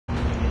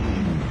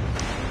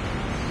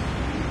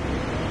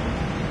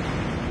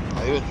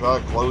didn't try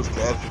to close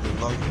capture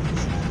tonight.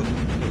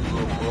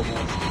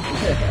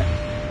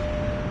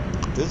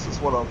 This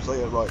is what I'm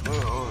saying right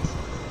now, honestly.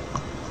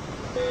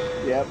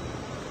 Yep.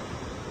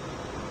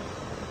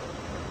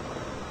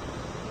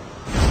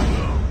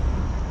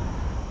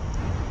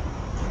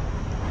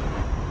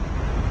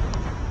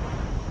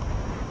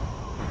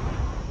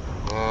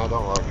 Nah, I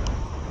don't like it.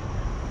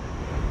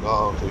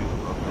 No, too.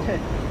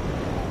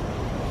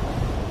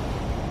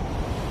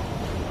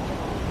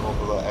 Going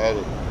for that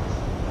attic.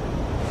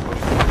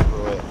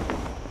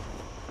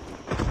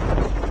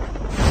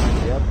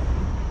 Yep.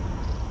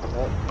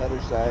 Oh,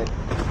 other side.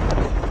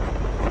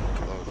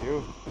 Thank you.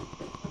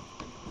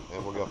 And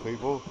we got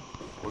people.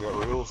 We got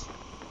reels.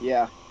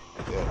 Yeah.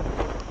 Yeah.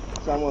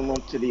 Someone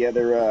went to the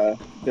other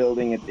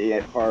building at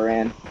the far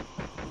end.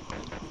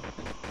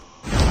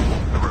 The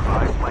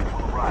revived flight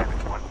will arrive in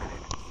 1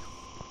 minute.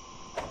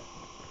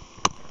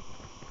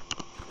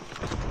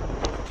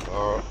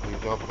 Alright, you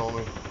jumping on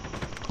me?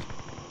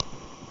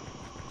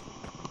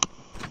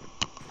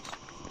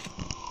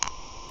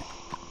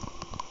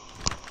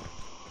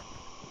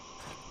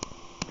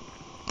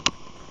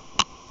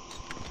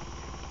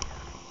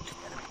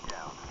 Enemy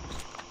down.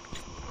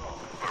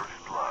 First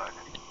blood.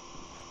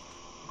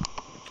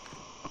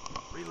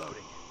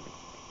 Reloading.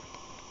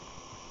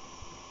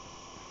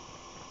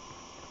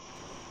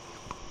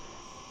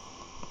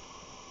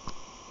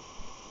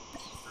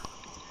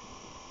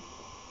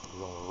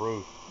 He's on the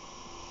roof.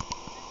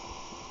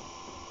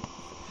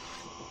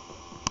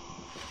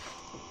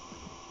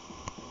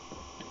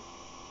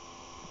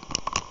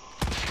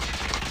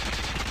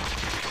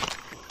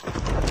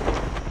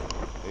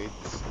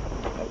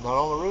 He's not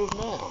on the roof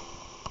now.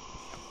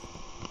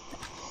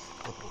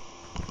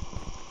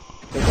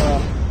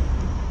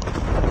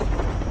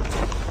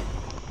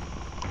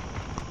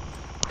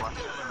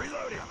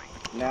 Reloading.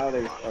 Now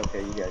there's...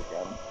 Okay, you guys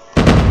got him.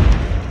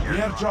 The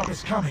airdrop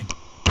is coming.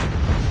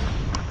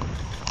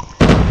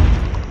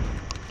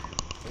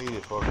 Eat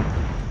it, fucker.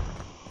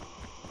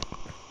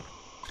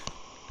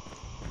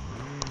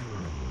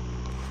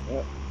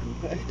 Yep.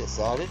 He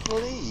decided to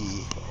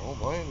leave. I don't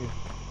blame you.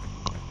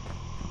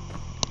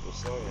 Just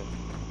saying.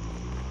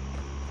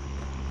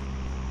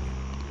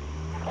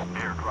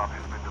 Airdrop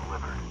has been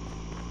delivered.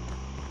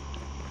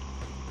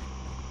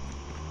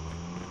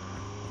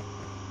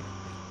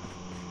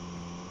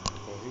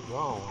 Well, he's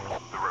gone.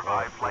 The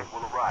revived flight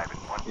will arrive in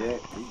 1 Yeah,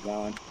 minute. he's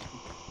gone.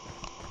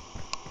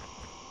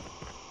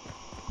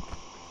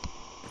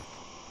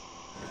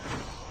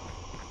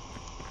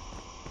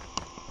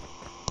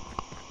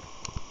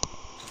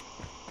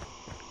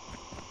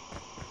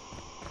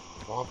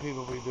 Why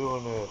people be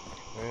doing that?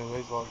 Man,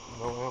 there's like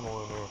no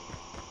ammo in there.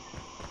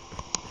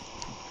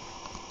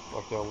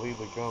 Like they'll leave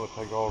the gun and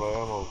take all the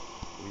ammo.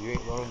 If you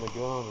ain't running the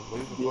gun,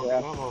 leave the fucking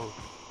ammo.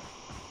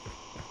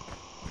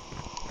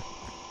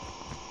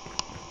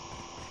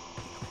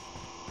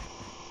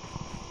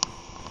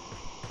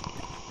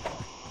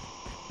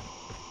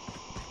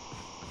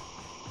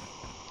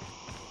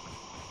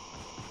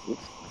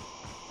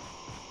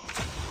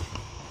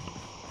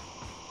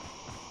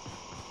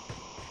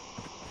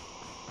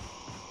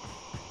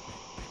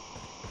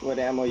 What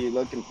ammo you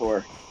looking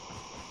for?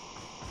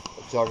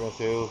 Shotgun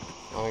shells.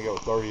 I ain't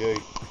got 38.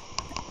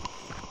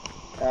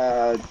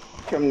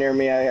 Come near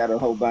me. I got a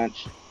whole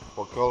bunch.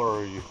 What color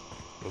are you?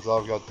 Because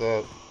I've got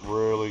that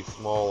really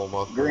small on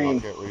my screen. Green.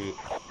 I can't read it.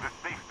 The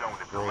safe zone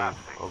is Green.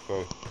 collapsing.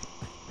 Okay.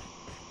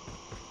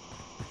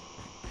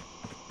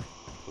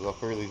 Because I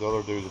fear these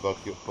other dudes about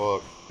to get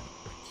fucked.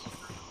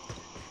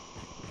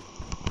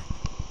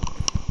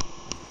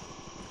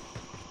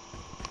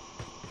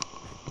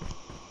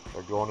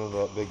 They're going into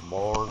that big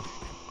barn.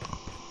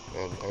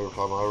 And every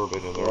time I've ever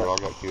been in there, I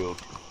got killed.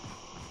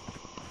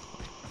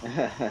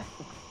 The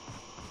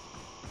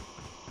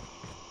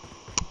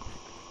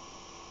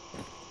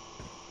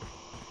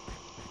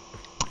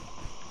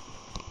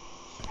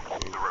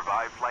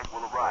revived flight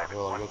will arrive in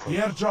Hell, I 1 guess The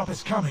airdrop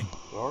is coming.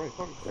 I already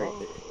fucking Right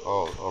tried. there.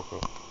 Oh,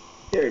 okay.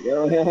 Here we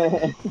go.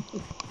 Yeah,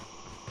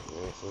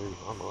 see,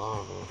 I'm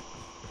lying, man.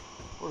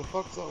 Where the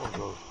fuck does that one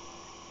go?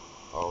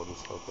 Oh,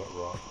 just up that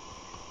rock.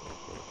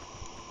 Okay.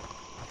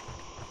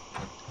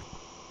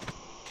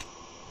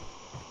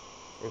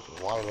 There's some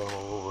light ammo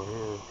over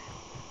here.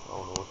 I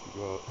don't know what you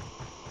got.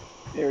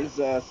 There's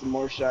some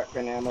more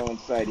shotgun ammo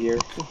inside here.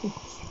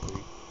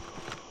 Sweet.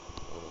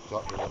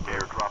 Shotgun up there.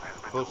 Airdrop has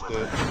been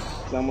delivered.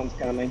 Footsteps. Someone's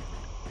coming.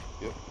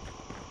 Yep.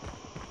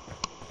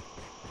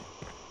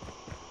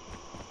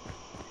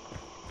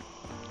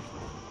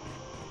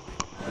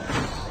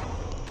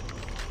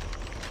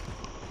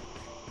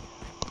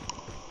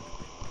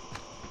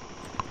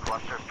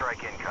 Cluster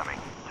strike incoming.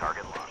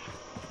 Target lost.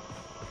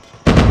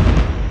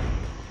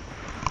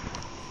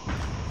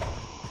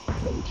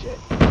 Oh shit.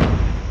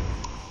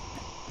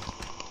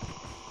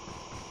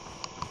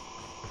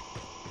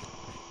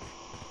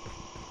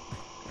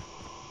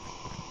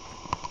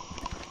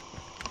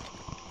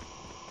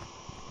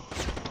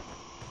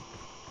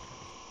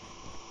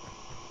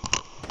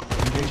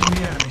 Engaging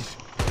the enemies.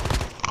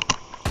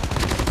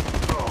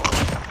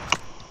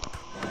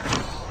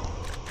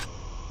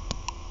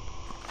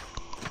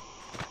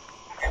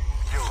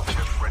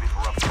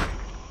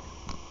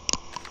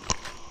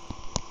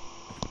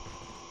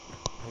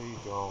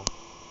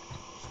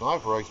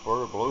 for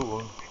expert, a blue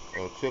one,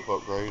 and a chip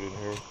upgrade in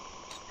here.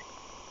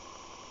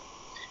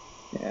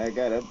 Yeah, I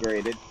got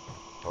upgraded.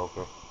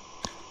 Okay.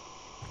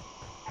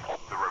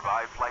 The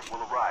revived flight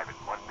will arrive in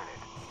 1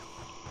 minute.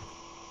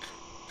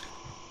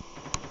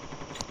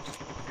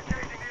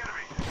 Engaging the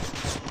enemy.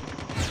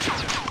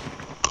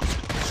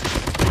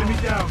 Enemy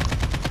down.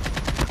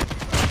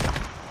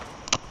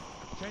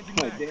 Changing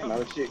Oh, mag. damn, I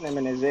Cover. was shooting him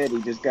in his head.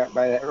 He just got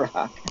by that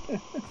rock.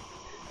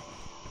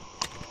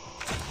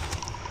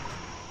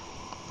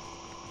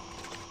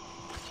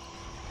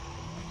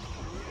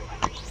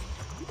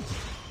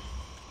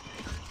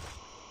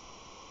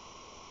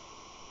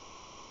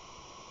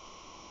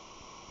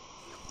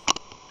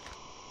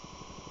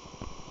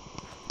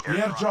 The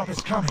airdrop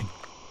is coming.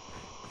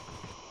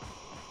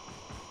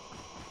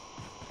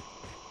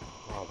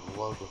 I'd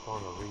love to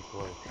find a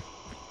replay.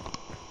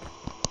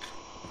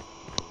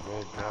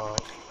 Red dot.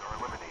 Teams are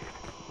eliminated.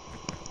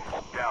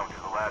 Down to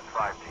the last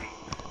 5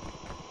 teams.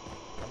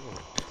 I'm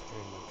gonna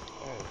extend this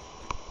ass.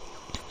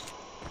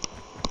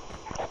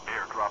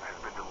 Airdrop has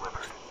been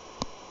delivered.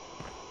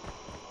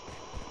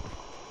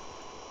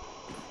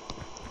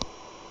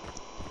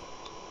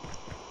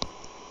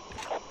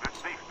 The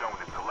safe zone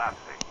is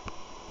collapsing.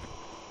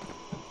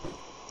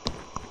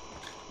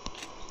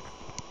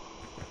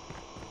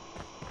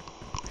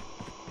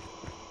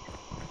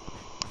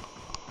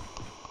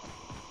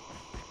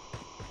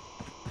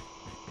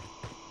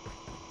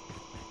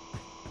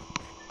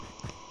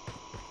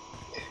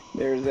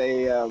 There's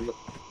a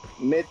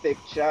mythic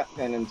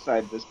shotgun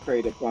inside this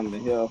crate up on the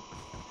hill.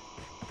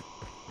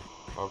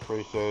 I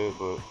appreciate it,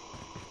 but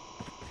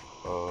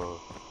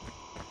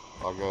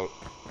I got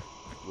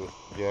this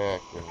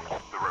jack, and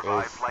The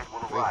revived it's flight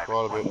will arrive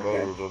quite a in bit 1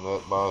 better minute. than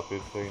that buy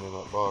 15 in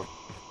that box.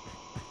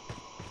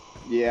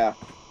 Yeah,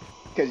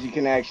 because you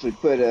can actually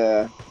put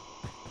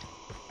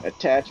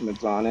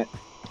attachments on it.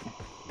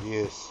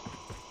 Yes.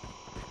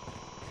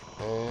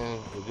 And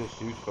it just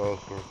shoots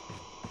faster,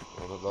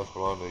 and that's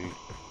what I need.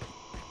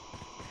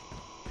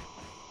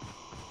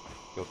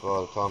 Because by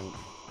the time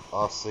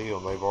I see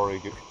them, they've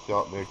already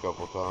shot me a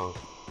couple of times.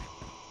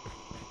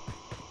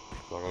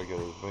 So I gotta get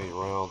as many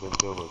rounds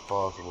into them as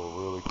possible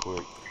really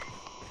quick.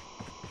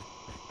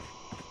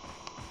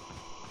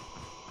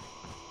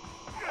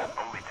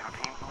 Only 2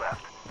 teams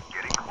left.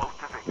 Getting close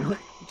to victory.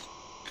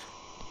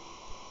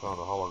 Found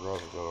a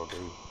holographic that'll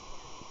do.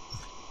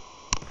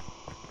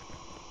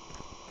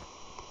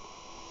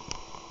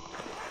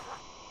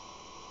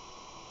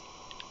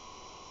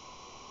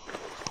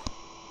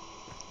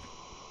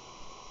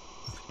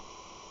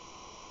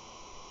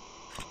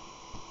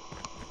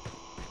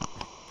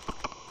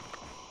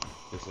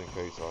 Just in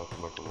case I have to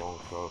make a long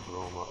shot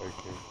through on my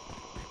AK.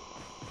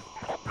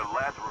 The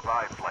last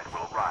revived flight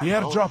will arrive. The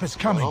airdrop is I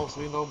coming. don't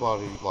see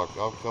nobody. Like,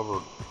 I've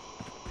covered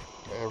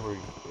every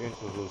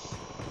inch of this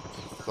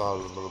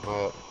side of the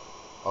map.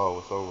 Oh,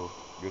 it's over.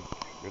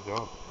 Good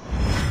job.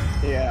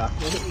 Yeah,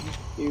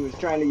 he was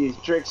trying to use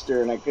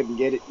Trickster, and I couldn't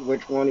get it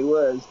which one he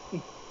was.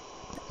 I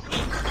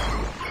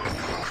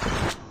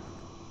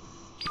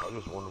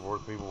just wondered where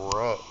people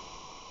were at.